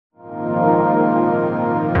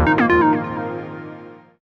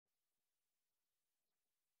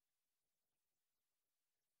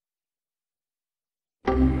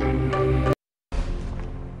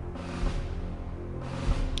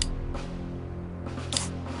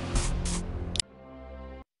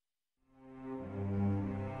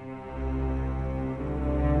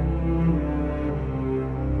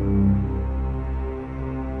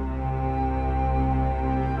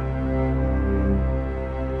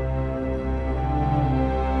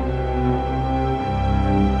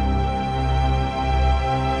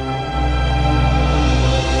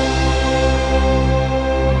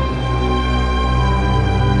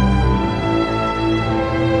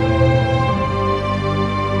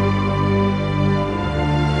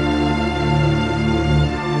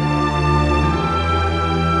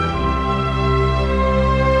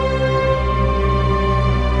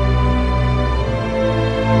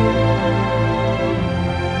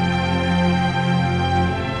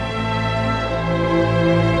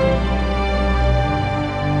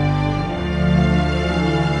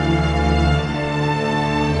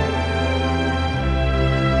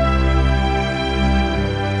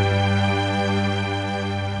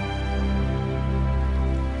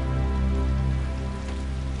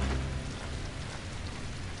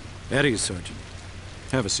Eddie, Sergeant.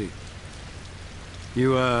 Have a seat.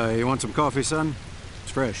 You want some coffee, son?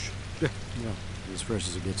 It's fresh. Well, as fresh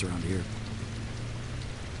as it gets around here.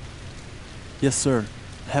 Yes, sir.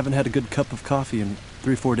 I haven't had a good cup of coffee in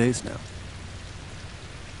 3 or 4 days now.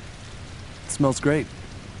 It smells great.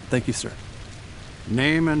 Thank you, sir.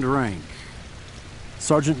 Name and rank?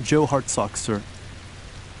 Sergeant Joe Hartsock, sir.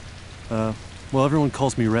 Well, everyone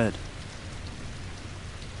calls me Red.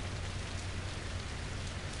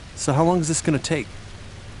 So how long is this gonna take?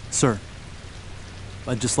 Sir,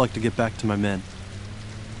 I'd just like to get back to my men.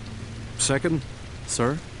 Second?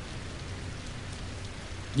 Sir?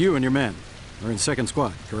 You and your men are in second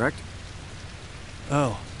squad, correct?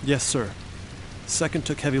 Oh, yes, sir. Second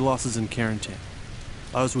took heavy losses in quarantine.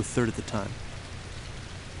 I was with third at the time.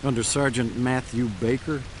 Under Sergeant Matthew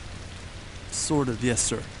Baker? Sort of, yes,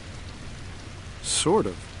 sir. Sort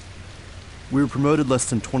of. We were promoted less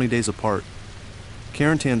than 20 days apart.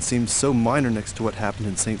 Quarantine seems so minor next to what happened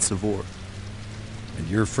in St. Sauveur. And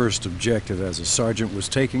your first objective as a sergeant was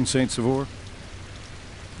taking St. Sauveur?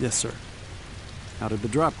 Yes, sir. How did the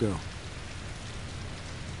drop go?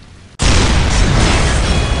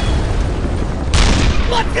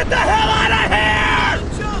 Let's get the hell out of here!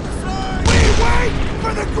 We wait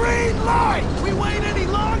for the green light! We wait any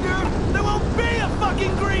longer, there won't be a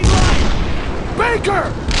fucking green light!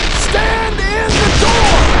 Baker! Stand in the door!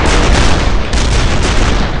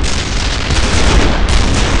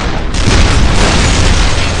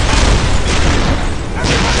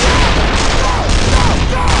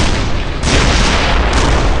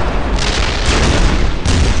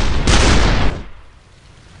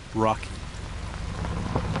 Rocky.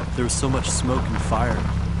 There was so much smoke and fire,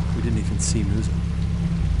 we didn't even see Musa.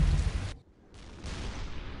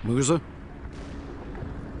 Musa?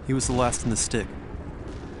 He was the last in the stick.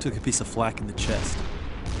 Took a piece of flak in the chest.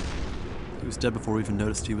 He was dead before we even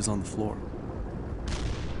noticed he was on the floor.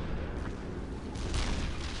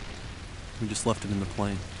 We just left him in the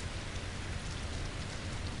plane.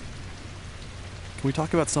 Can we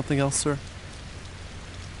talk about something else, sir?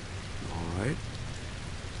 All right.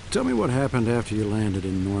 Tell me what happened after you landed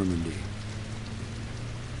in Normandy.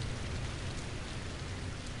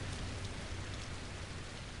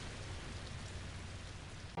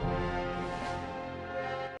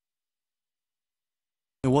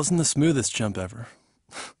 It wasn't the smoothest jump ever.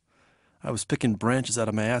 I was picking branches out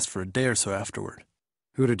of my ass for a day or so afterward.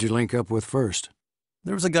 Who did you link up with first?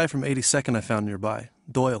 There was a guy from 82nd I found nearby,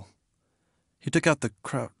 Doyle. He took out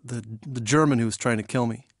the German who was trying to kill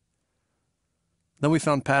me. Then we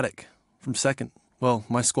found Paddock from 2nd. Well,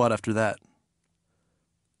 my squad after that.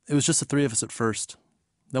 It was just the 3 of us at first.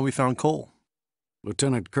 Then we found Cole.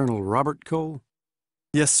 Lieutenant Colonel Robert Cole?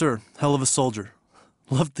 Yes, sir. Hell of a soldier.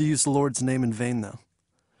 Loved to use the Lord's name in vain, though.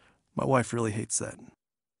 My wife really hates that.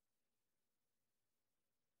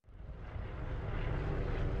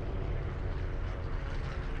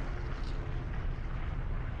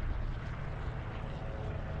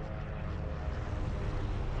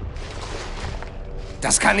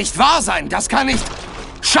 Das kann nicht wahr sein! Das kann nicht...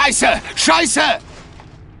 Scheiße! Scheiße!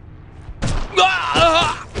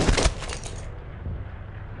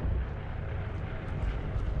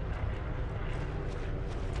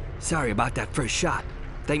 Sorry about that first shot.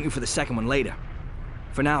 Thank you for the second one later.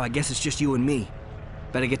 For now, I guess it's just you and me.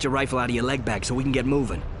 Better get your rifle out of your leg bag so we can get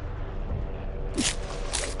moving.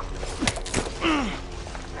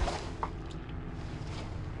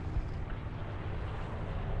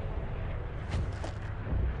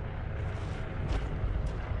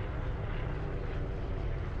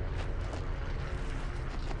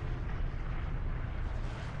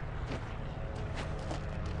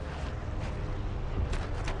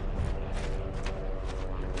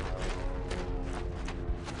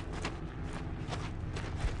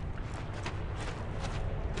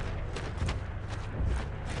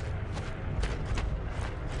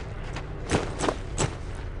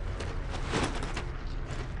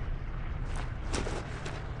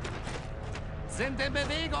 Sind in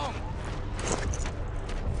Bewegung!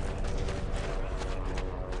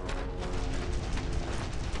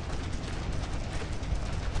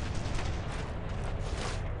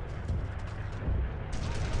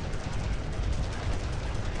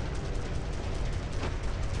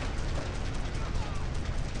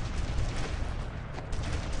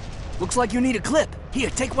 Looks like you need a clip. Here,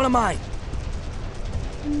 take one of mine.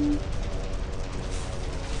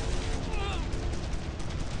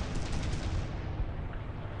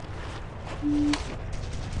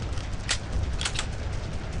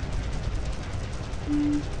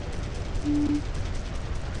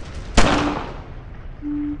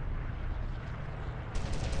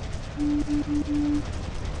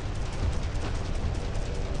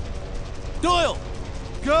 Doyle!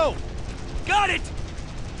 Go! Got it!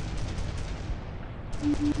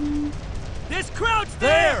 There's Crouch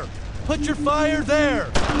There! Put your fire there!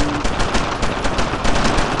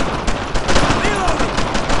 Reloading!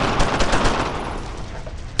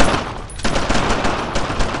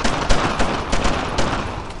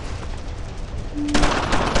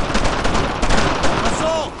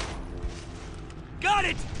 Assault! Got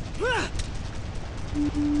it!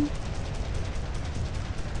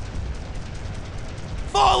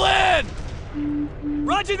 Fall in!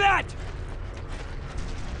 Roger that!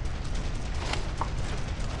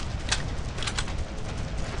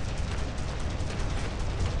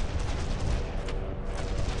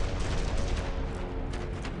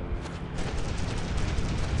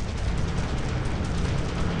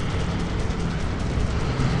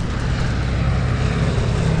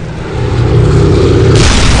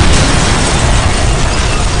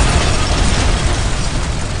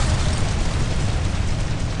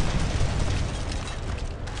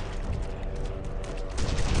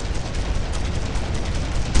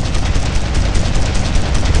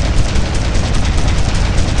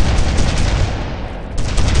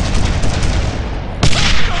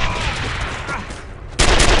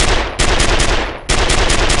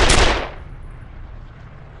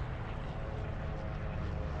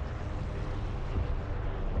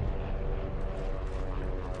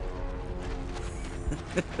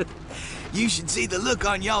 You should see the look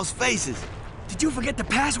on y'all's faces. Did you forget the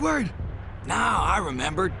password? No, I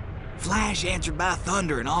remembered. Flash answered by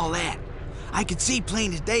thunder and all that. I could see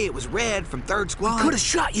plain as day it was red from 3rd Squad. Could have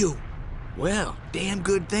shot you. Well, damn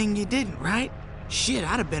good thing you didn't, right? Shit,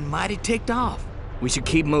 I'd have been mighty ticked off. We should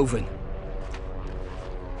keep moving.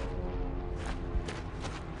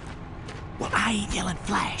 Well, I ain't yelling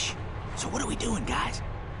Flash. So what are we doing, guys?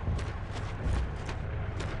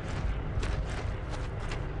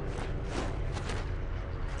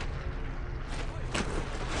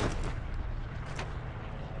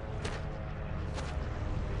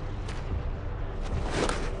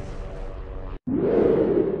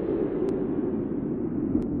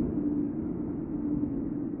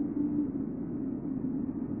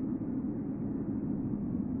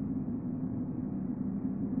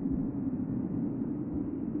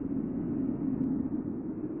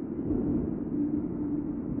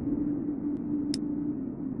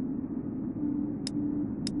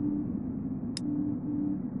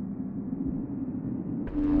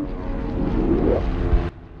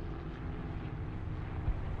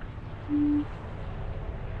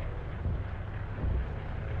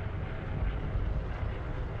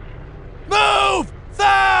 Move!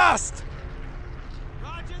 Fast!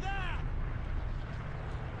 Roger that!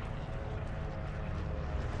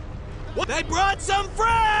 They brought some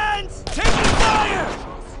friends! Taking fire!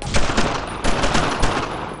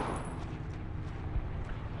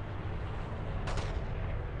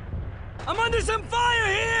 I'm under some fire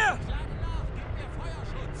here!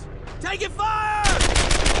 Taking fire!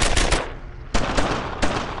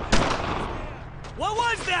 What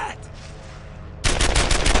was that?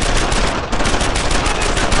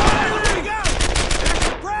 There we go! They're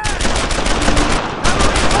suppressed!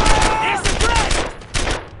 They're suppressed!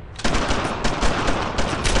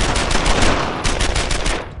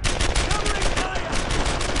 Covering fire!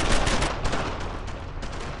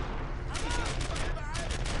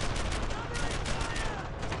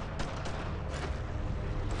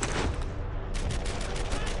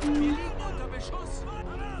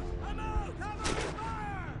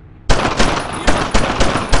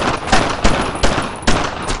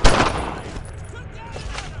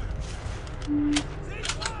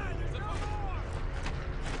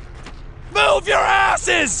 Move your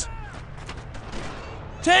asses!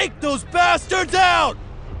 Take those bastards out!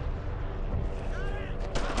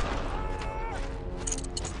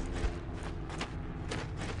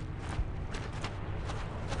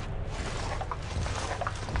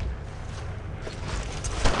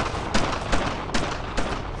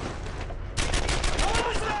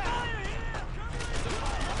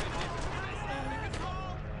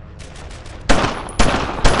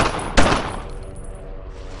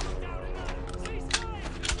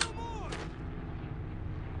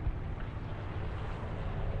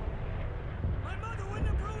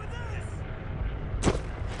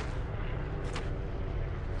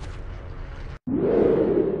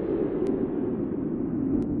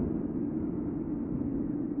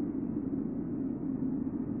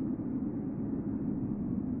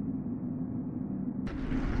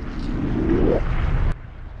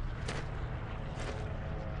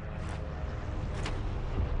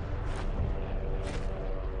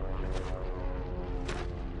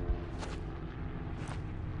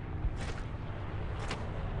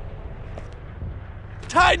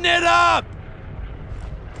 Tighten it up!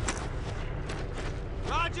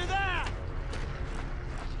 Roger that!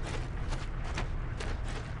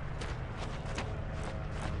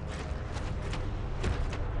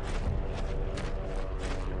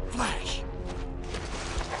 Flash!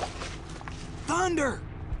 Thunder!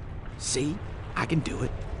 See? I can do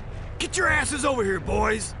it. Get your asses over here,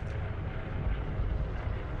 boys!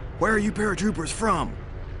 Where are you paratroopers from?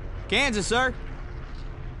 Kansas, sir.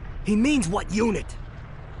 He means what unit?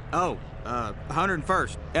 Oh,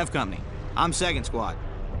 101st, F Company. I'm 2nd Squad.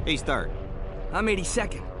 He's 3rd. I'm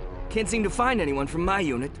 82nd. Can't seem to find anyone from my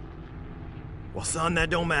unit. Well, son, that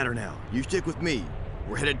don't matter now. You stick with me.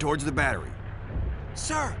 We're headed towards the battery.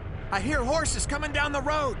 Sir, I hear horses coming down the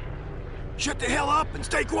road. Shut the hell up and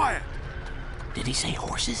stay quiet! Did he say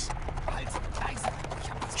horses?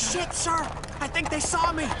 Shit, sir! I think they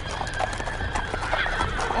saw me!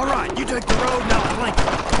 All right, you take the road and I'll flank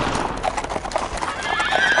you.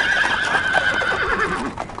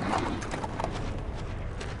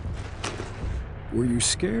 Were you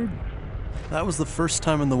scared? That was the first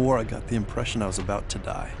time in the war I got the impression I was about to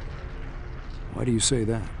die. Why do you say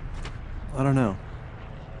that? I don't know.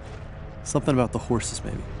 Something about the horses,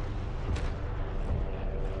 maybe.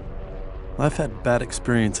 I've had bad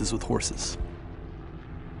experiences with horses.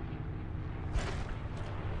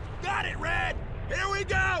 Got it, Red! Here we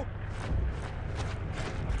go!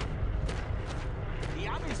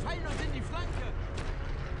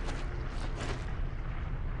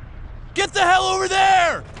 Get the hell over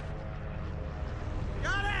there!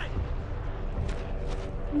 Got it!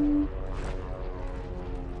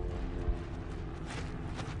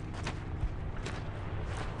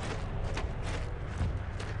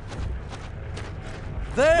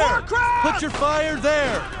 There! More crowd! Put your fire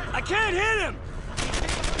there! I can't hit him!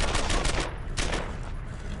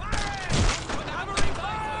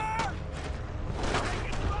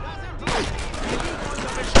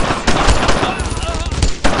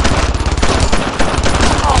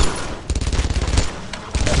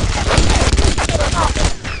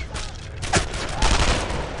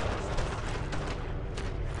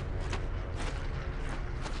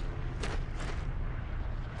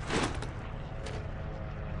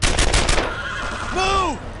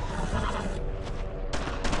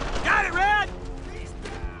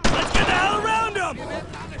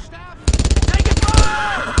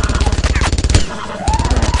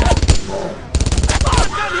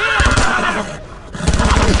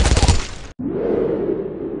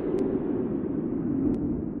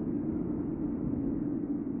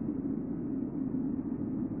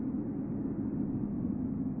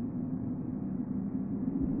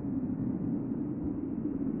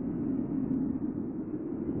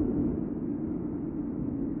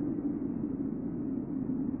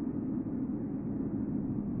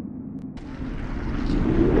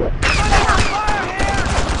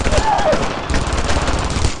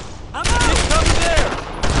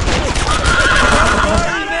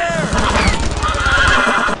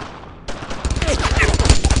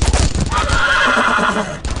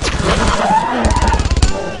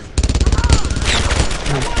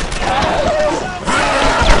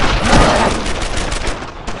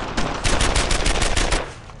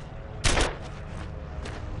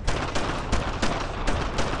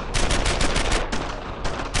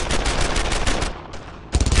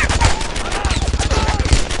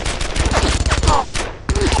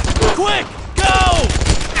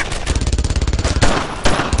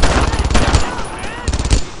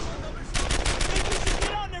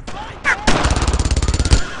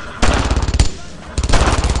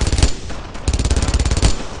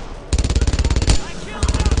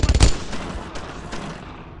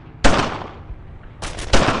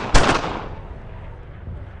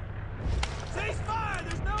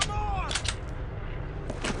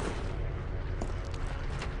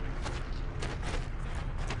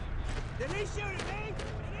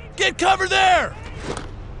 Get cover there!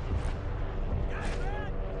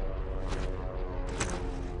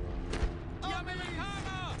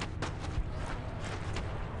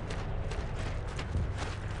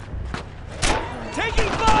 Taking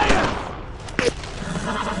fire!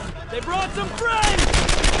 They brought some friends!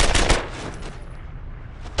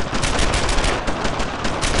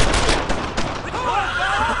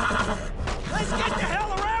 Let's get the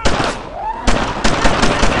hell around them!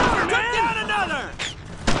 Took down another!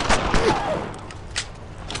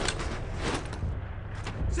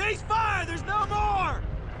 Cease fire! There's no more!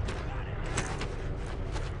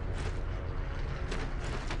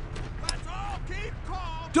 Let's all keep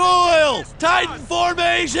calm! Doyle! Titan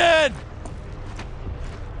formation!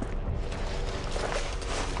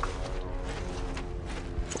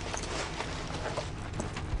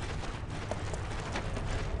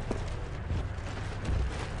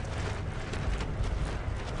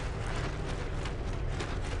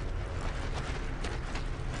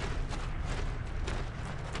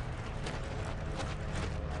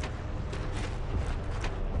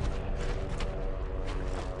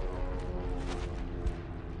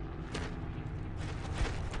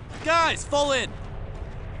 Guys, fall in!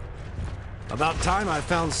 About time I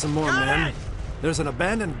found some more men. There's an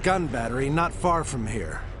abandoned gun battery not far from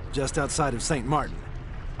here, just outside of St. Martin.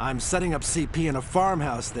 I'm setting up CP in a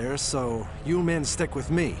farmhouse there, so you men stick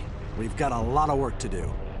with me. We've got a lot of work to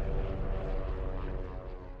do.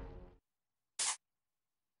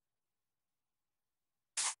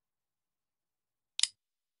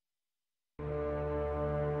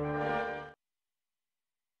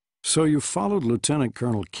 So you followed Lieutenant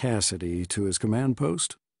Colonel Cassidy to his command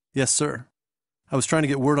post? Yes, sir. I was trying to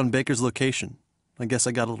get word on Baker's location. I guess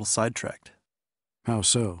I got a little sidetracked. How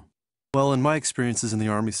so? Well, in my experiences in the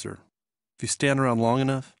Army, sir, if you stand around long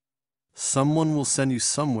enough, someone will send you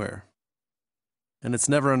somewhere. And it's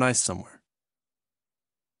never a nice somewhere.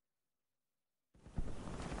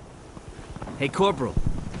 Hey, Corporal,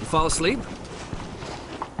 you fall asleep?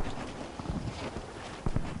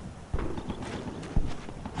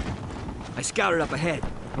 I scouted up ahead.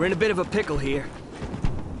 We're in a bit of a pickle here.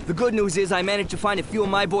 The good news is I managed to find a few of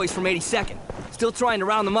my boys from 82nd. Still trying to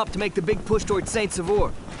round them up to make the big push towards Saint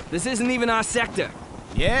Sauveur. This isn't even our sector.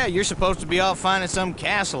 Yeah, you're supposed to be off finding some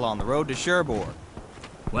castle on the road to Cherbourg.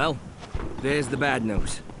 Well, there's the bad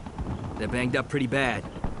news. They're banged up pretty bad.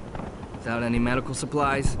 Without any medical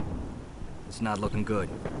supplies, it's not looking good.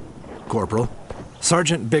 Corporal,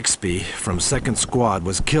 Sergeant Bixby from 2nd Squad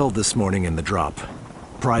was killed this morning in the drop.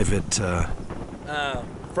 Private,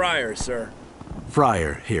 Friar, sir.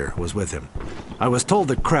 Fryer here was with him. I was told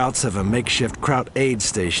the Krauts have a makeshift Kraut aid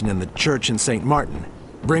station in the church in St. Martin.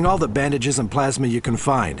 Bring all the bandages and plasma you can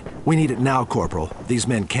find. We need it now, Corporal. These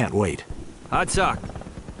men can't wait. Hartsock.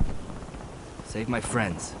 Save my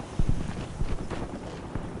friends.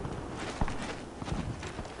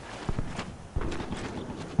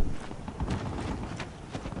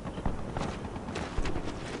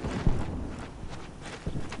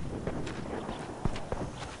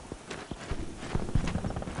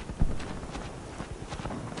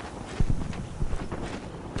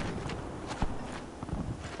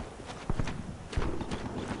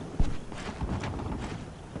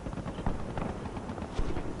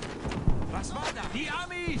 Die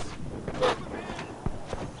Amis!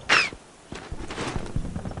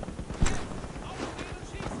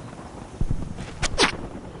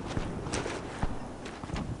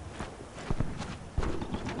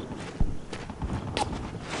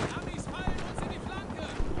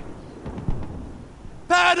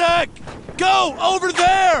 Paddock! Go! Over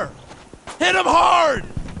there! Hit him hard!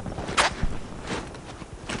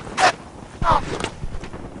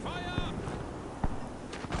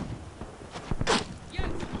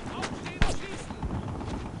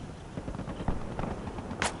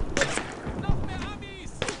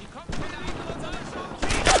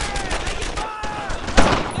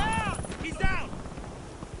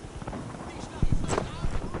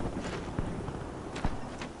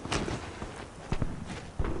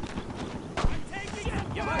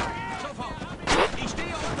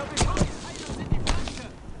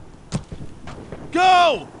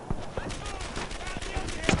 Go!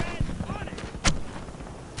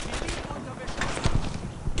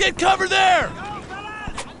 Get cover there!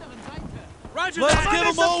 Roger, Let's that.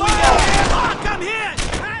 give them all we got! Come here!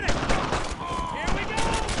 Panic! Here we go!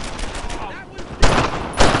 That was...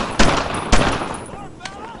 Poor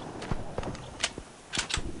fella!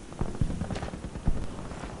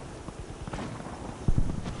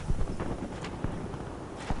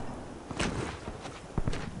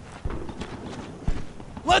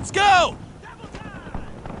 Let's go!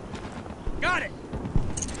 Got it!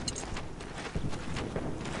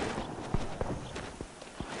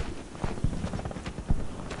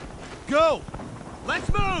 Go! Let's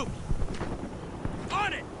move!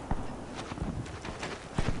 On it!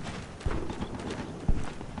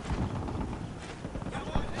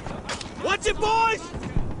 Watch it, boys!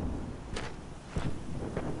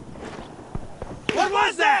 What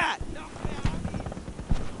was that?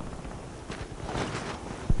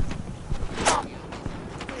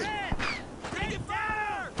 Take it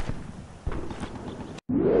down!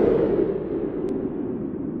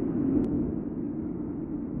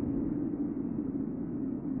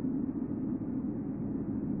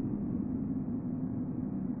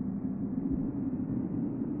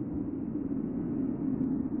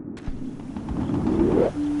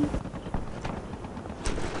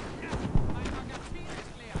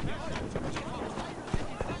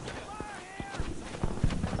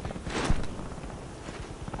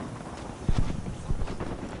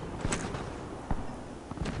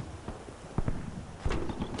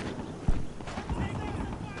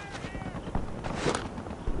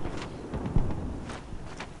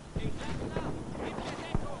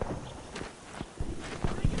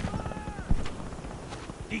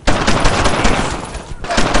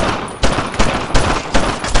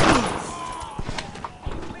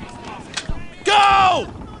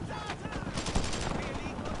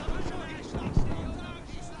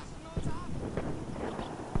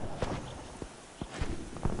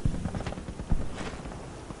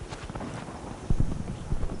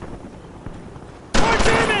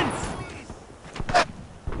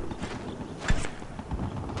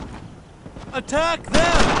 Attack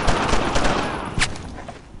them!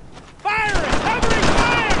 Firing! Covering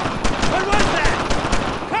fire! What was that?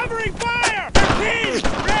 Covering fire! Repeat!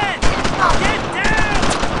 Red! Get down!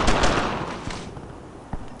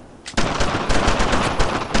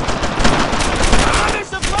 Under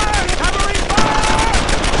some fire! Covering fire!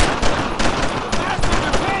 The bastards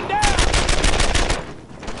are pinned down!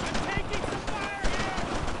 I'm taking some fire here!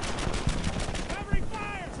 Covering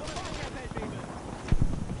fire!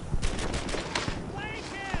 Flank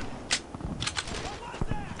him! What was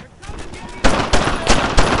that? They're coming to get you!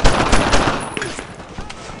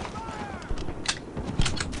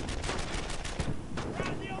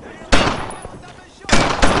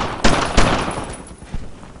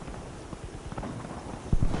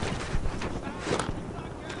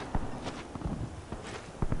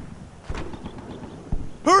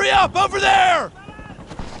 Hurry up! Over there!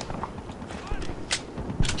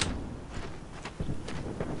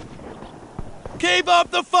 Keep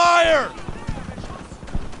up the fire!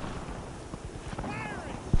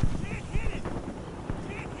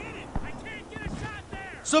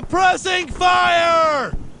 Suppressing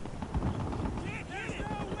fire!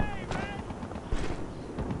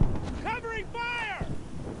 Covering fire!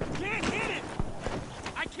 Can't hit it!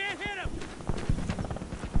 I can't hit him!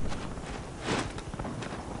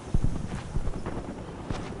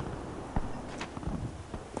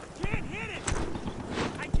 Can't hit it!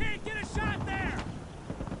 I can't get a shot there!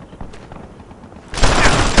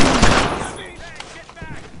 Get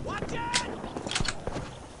back! Watch out!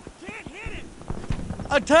 Can't hit it!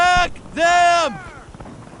 Attack them!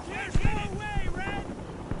 There's no way, Red!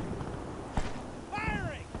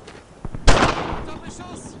 Firing!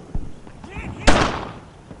 Can't hit him!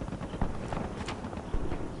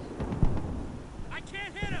 I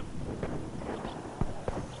can't hit him!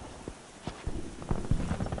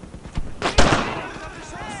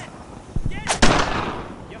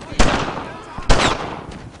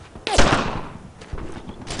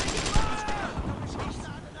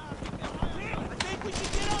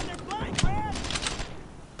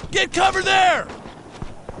 Get cover there!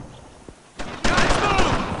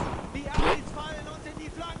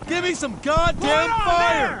 Give me some goddamn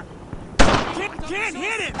fire! Can't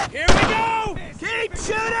hit it! Here we go! Keep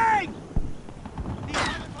shooting!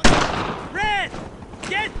 Red!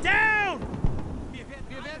 Get down!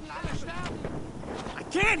 I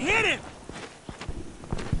can't hit it!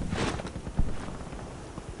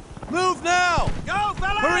 Move now! Go,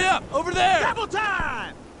 fellas! Hurry up! Over there! Double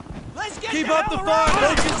time! Let's get Keep up the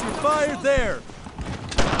fire! Focus your fire there!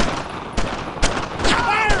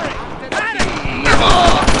 Firing! Got it!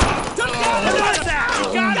 Took down the left that!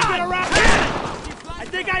 You gotta get around it! I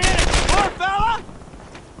think I hit it! Poor fella!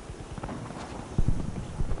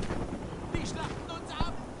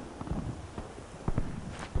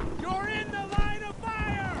 You're in the line of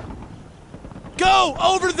fire! Go!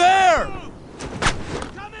 Over there!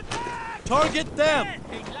 Coming back! Target them!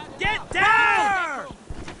 Get down!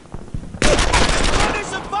 Under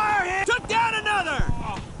some fire here! Took down another!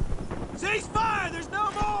 Cease fire! There's no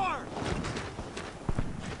more!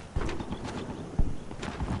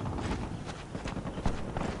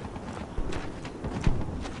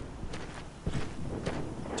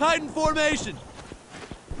 Titan formation!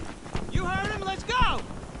 You heard him, let's go!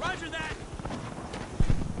 Roger that!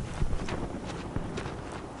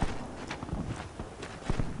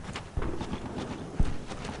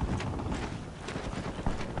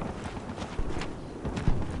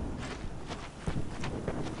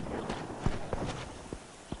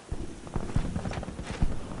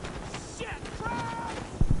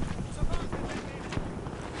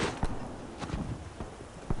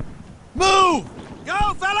 Move!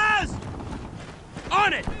 Go, fellas!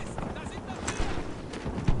 On it!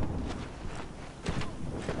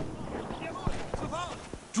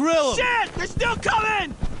 Drill 'em! Shit! They're still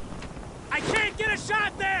coming! I can't get a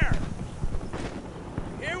shot there!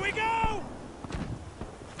 Here we go!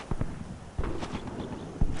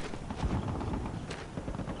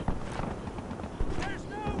 There's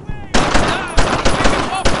no way!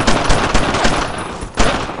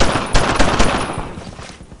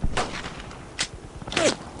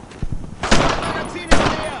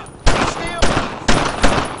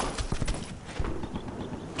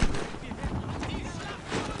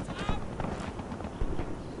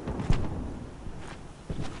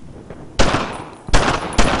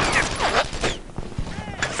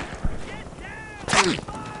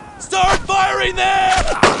 Start firing there!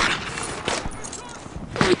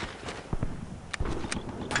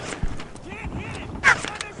 Can't hit it!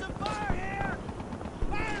 There's some fire here!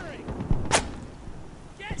 Firing!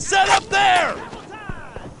 Set up there!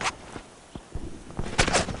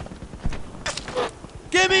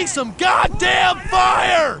 Give me some goddamn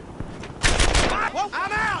fire!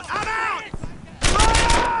 I'm out! I'm out!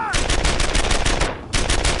 Fire!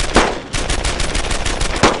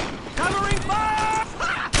 Covering fire!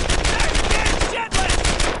 They're shitless!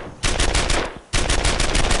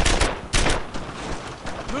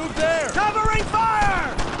 Move there! Covering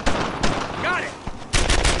fire! Got it!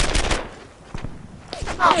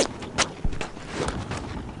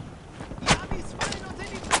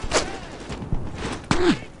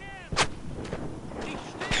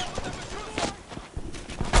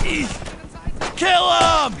 Kill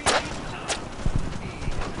him!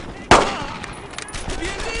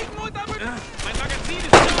 Mein Magazin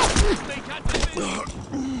ist da! Ich hatte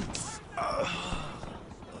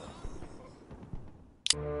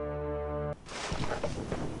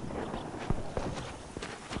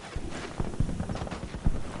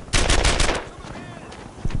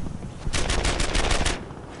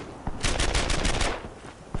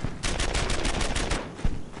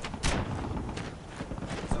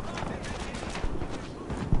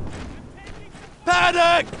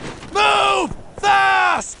Panic! Move!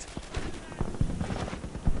 Fast!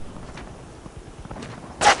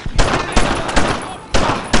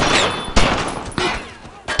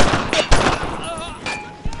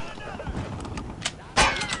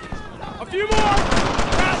 a few more!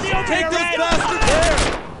 Take this bastard there!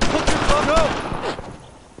 Put your go!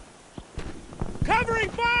 Covering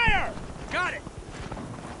fire! Got it!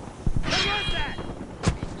 What was that?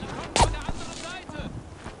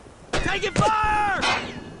 Taking fire!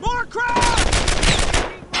 More crowd!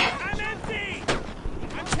 I'm empty!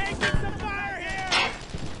 I'm taking some fire here!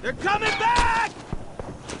 They're coming back!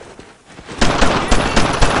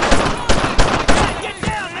 Get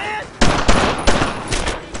down, man!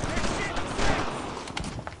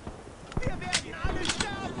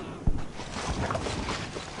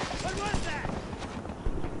 What was that?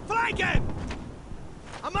 Flanking!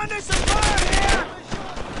 I'm under some fire here!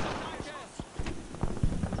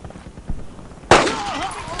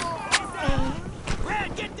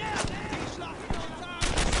 Red, get down, man!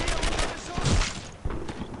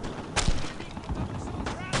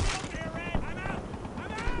 I'm out!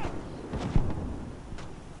 I'm out!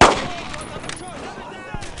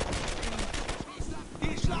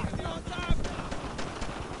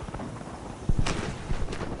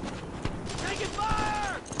 Taking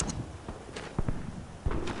fire!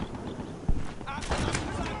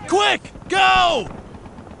 Quick! Go!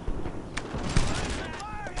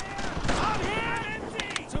 I'm here!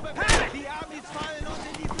 Empty! Panic!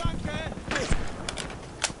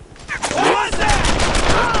 What was that?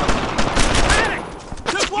 Panic!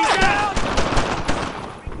 Took one down!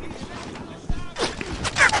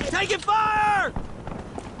 Taking fire!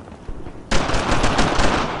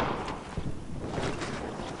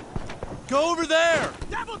 Go over there!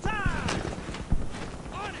 Double time!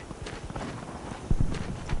 On it!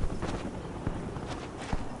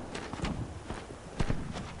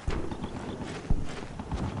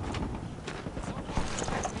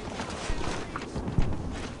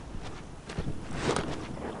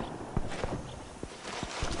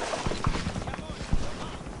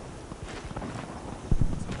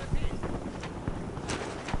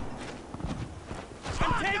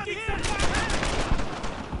 I'm taking some fire!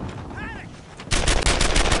 Panic!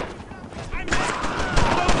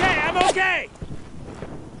 I'm okay!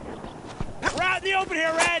 We're out in the open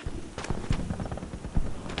here, Red!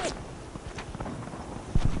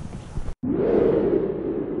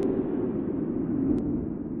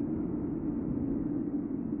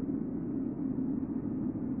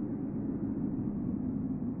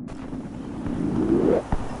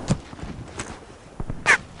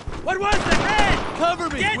 What was the Red? Cover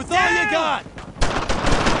me Get with down! all you got!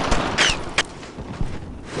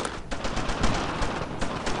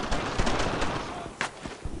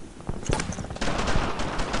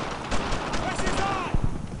 Pressure's on!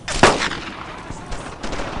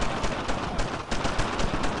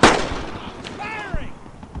 Firing!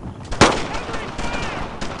 Covering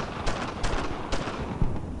fire!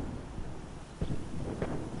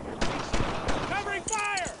 Covering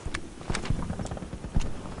fire!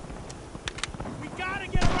 We gotta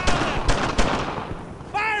get around them!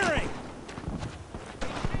 Firing!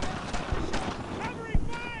 Covering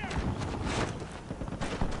fire!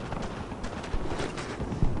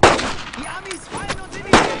 Die Amis fallen uns in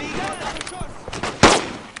die Liga!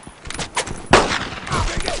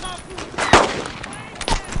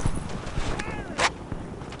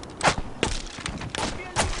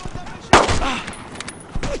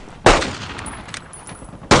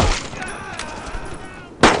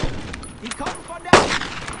 Die kommen von der...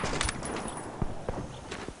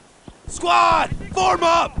 Squad! Form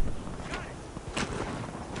up!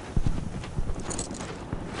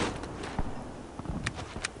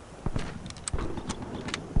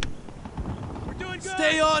 We're doing good.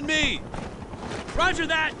 Stay on me! Roger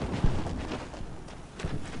that.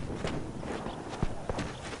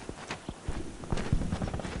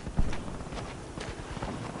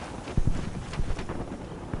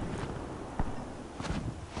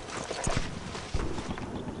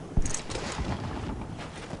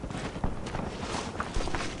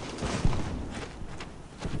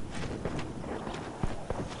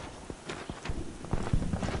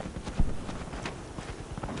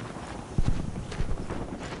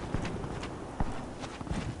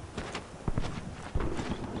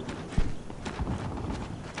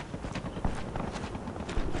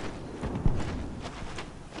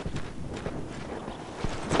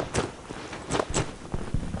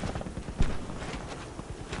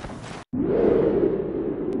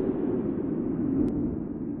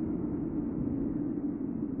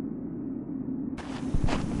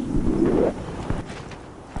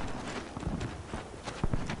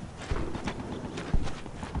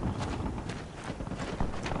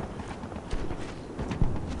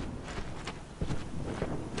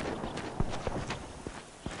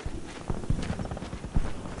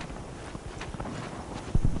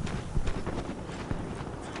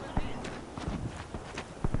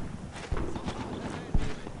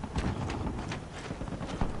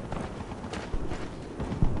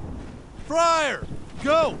 Friar!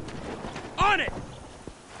 Go! On it.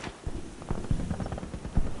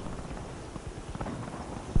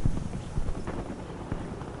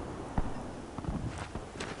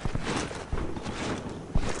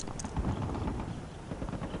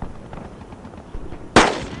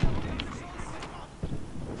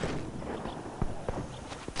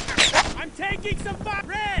 I'm taking some fire.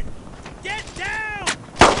 Red, get down.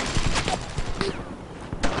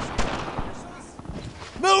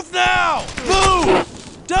 Move now!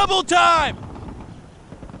 Move! Double time!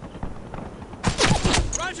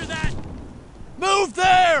 Roger that. Move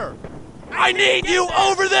there! I need you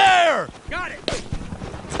over there! Got it.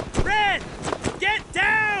 Red, get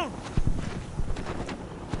down.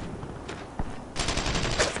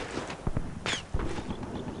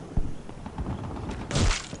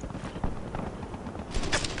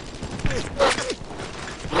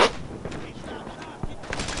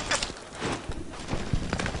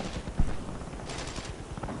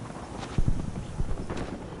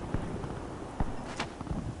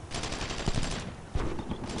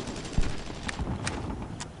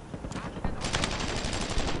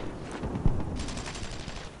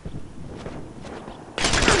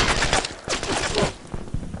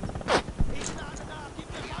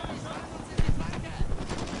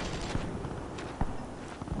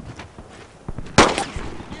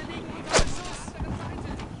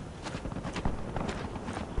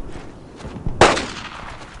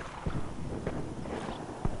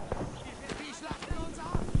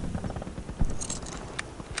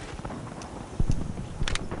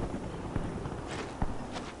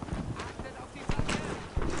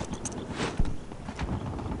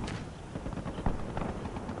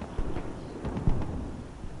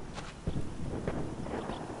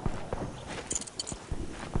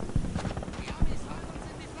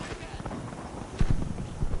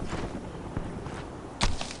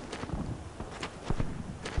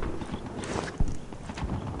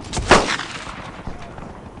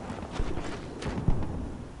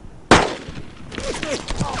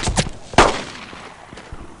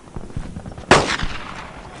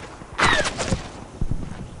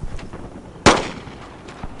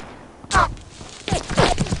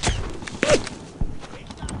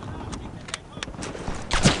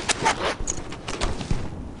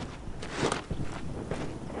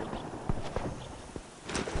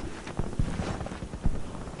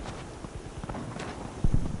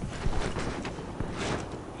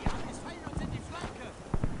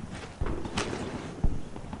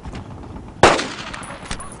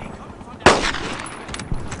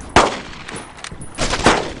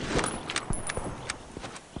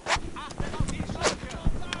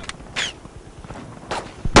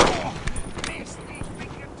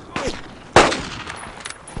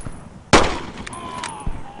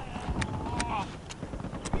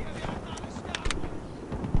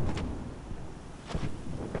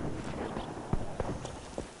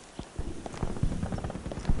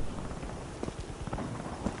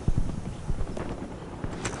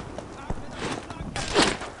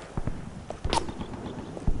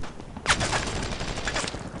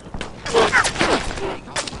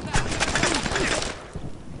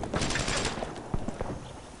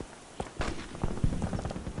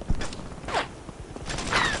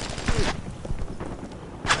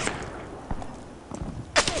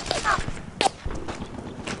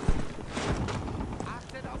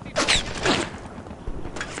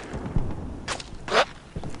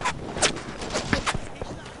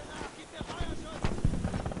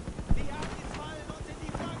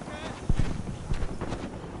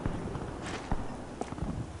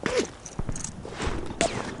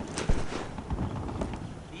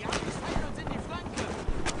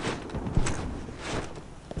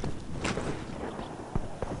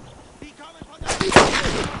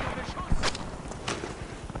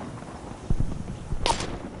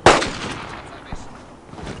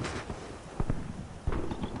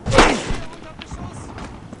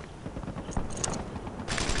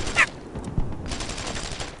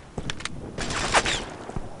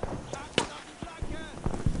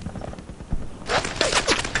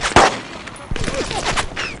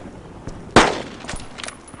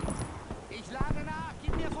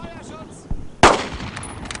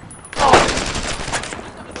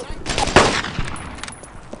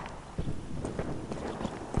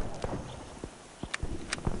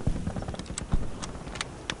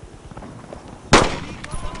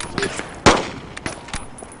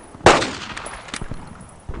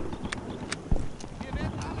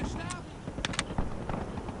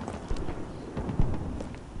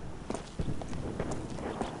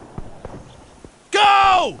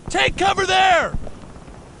 go! Take cover there!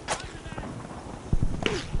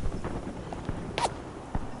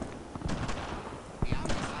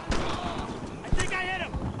 I think I hit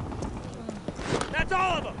him. That's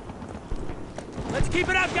all of them. Let's keep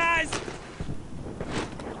it up, guys.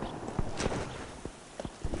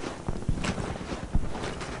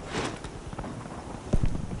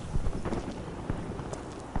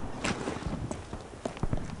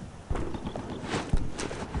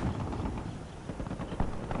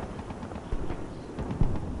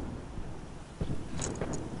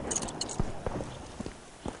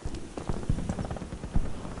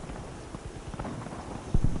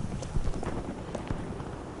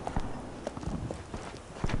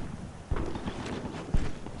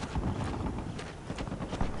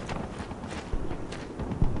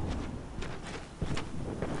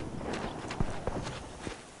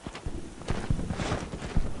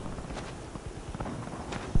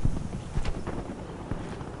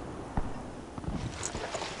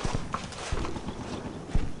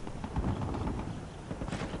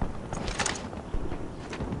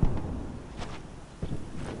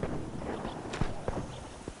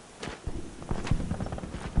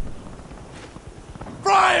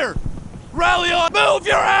 Friar! Rally on! Move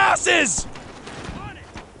your asses! On it.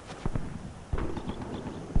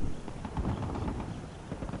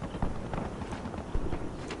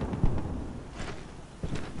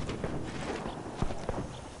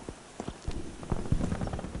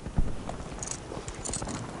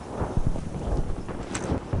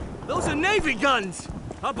 Those are Navy guns!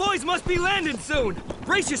 Our boys must be landing soon!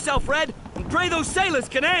 Brace yourself, Red, and pray those sailors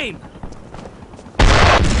can aim!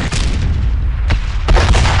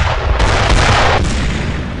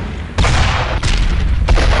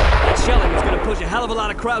 That shelling is gonna push a hell of a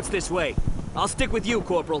lot of krauts this way. I'll stick with you,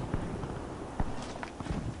 Corporal.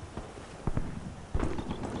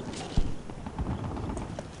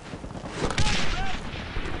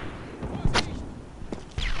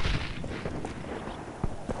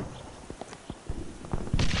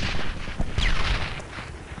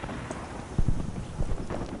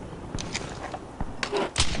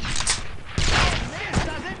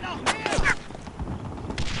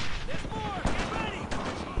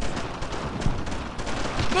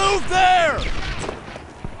 Move there!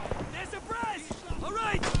 There's a breast! All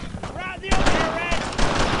right! We're out in the open here, Red!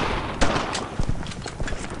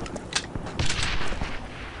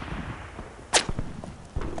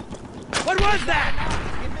 What was that?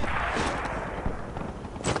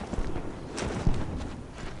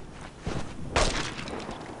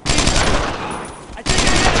 I think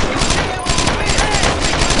I hit him!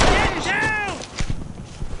 Get down!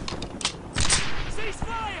 Cease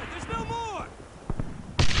fire! There's no more!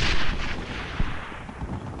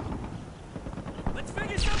 Let's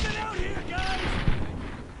figure something out here, guys!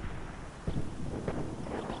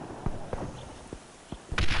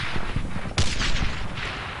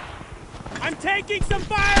 I'm taking some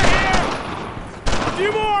fire here! A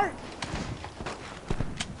few more!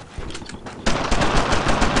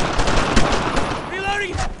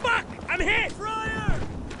 Reloading! Fuck! I'm hit! Friar!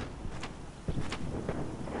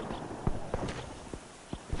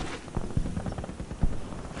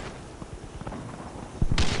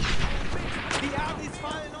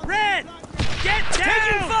 Red! Get down!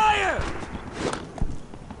 Taking fire!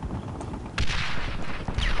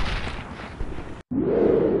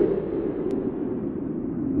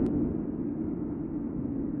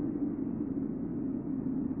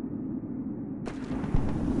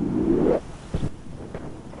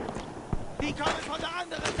 Die kommen von der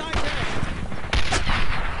anderen Seite!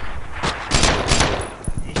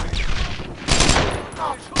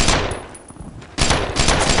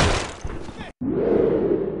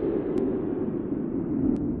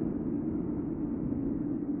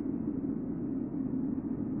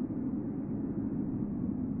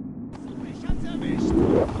 Ich hab's erwischt!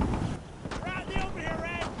 We're out in the open here,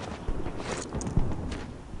 Red!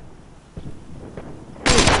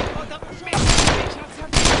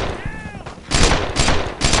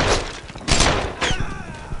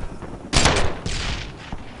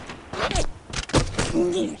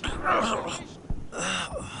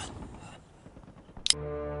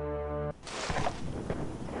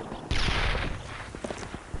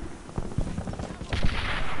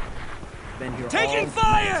 Been here Taking all...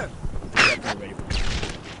 fire! Definitely ready for...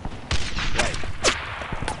 Right.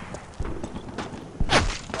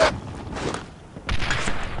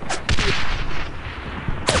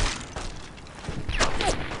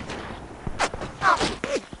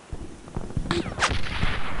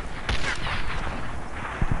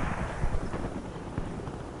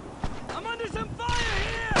 I'm under some fire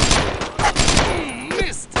here!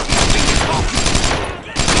 Missed!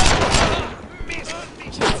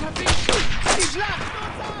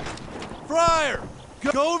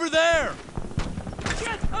 Go over there!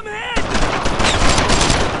 Shit, I'm hit!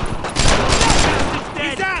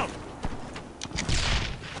 He's down!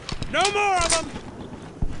 No more of them!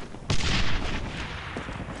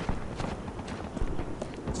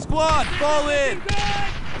 Squad, fall in!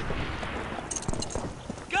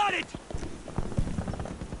 Got it!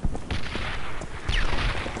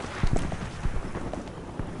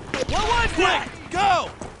 What was that?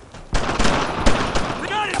 Go!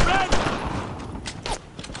 Got it, Red!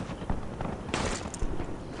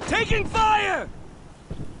 Taking fire!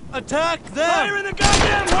 Attack them! Fire in the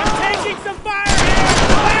goddamn hole! We're taking some fire here!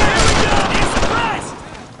 Fire! Here we go! Expressed!